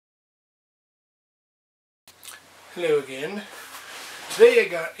Hello again. Today I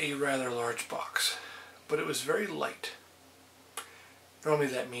got a rather large box, but it was very light. Normally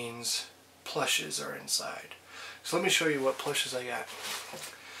that means plushes are inside. So let me show you what plushes I got.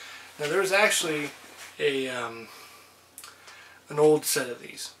 Now there's actually an old set of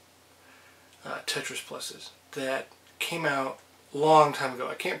these Tetris Plushes that came out a long time ago.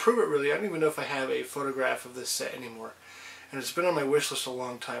 I can't prove it really. I don't even know if I have a photograph of this set anymore. And it's been on my wish list a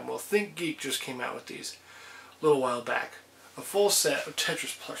long time. Well, Think Geek just came out with these a little while back. A full set of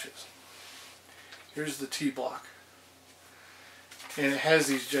Tetris Plushes. Here's the T block. And it has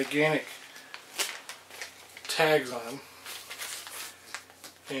these gigantic tags on them.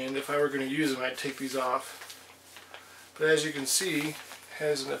 And if I were going to use them, I'd take these off. But as you can see, it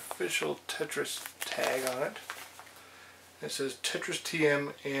has an official Tetris tag on it. It says Tetris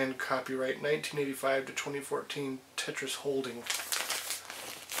TM and copyright 1985 to 2014 Tetris Holding.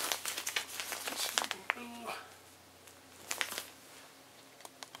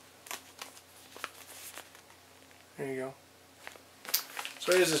 There you go.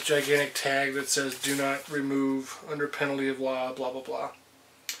 So it has this gigantic tag that says do not remove under penalty of law, blah blah blah.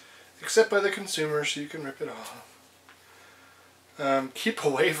 Except by the consumer, so you can rip it off. Keep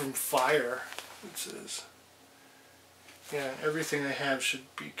away from fire, it says. Yeah, everything I have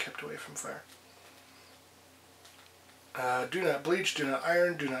should be kept away from fire. Do not bleach, do not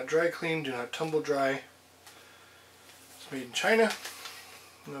iron, do not dry clean, do not tumble dry. It's made in China.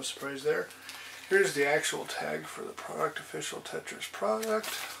 No surprise there. Here's the actual tag for the product, official Tetris product.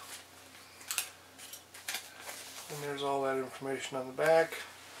 And there's all that information on the back.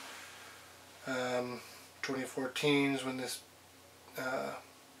 2014 is when this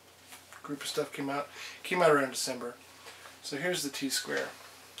group of stuff came out. Came out around December. So here's the T-square.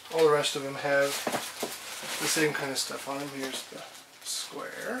 All the rest of them have the same kind of stuff on them. Here's the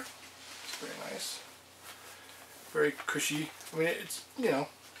square. It's very nice. Very cushy. I mean, it's, you know,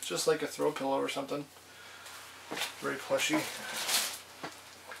 it's just like a throw pillow or something. Very plushy.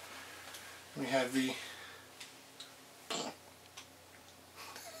 We have the...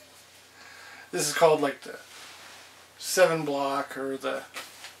 This is called like the 7 block or the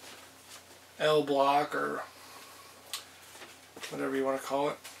L block or whatever you want to call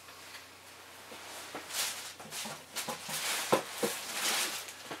it.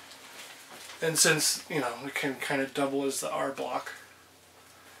 And since, you know, it can kind of double as the R block,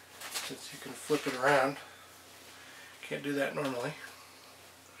 since you can flip it around. Can't do that normally.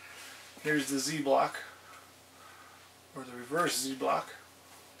 Here's the Z block, or the reverse Z block.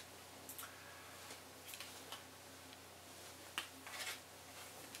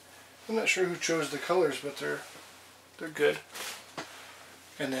 I'm not sure who chose the colors, but they're good.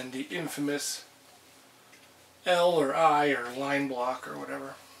 And then the infamous L or I or line block or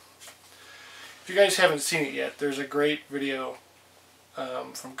whatever. If you guys haven't seen it yet, there's a great video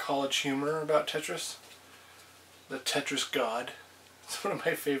from College Humor about Tetris. The Tetris God. It's one of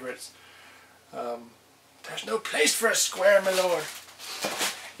my favorites. There's no place for a square, my lord.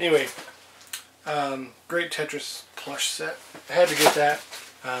 Anyway, great Tetris plush set. I had to get that.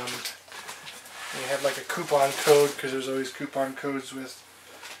 They had like a coupon code, because there's always coupon codes with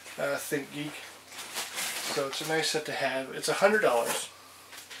Think Geek. So it's a nice set to have. It's $100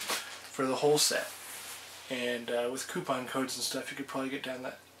 for the whole set. And with coupon codes and stuff, you could probably get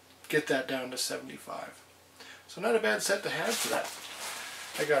that down to $75. So not a bad set to have for that.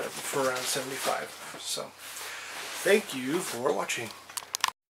 I got it for around $75. So thank you for watching.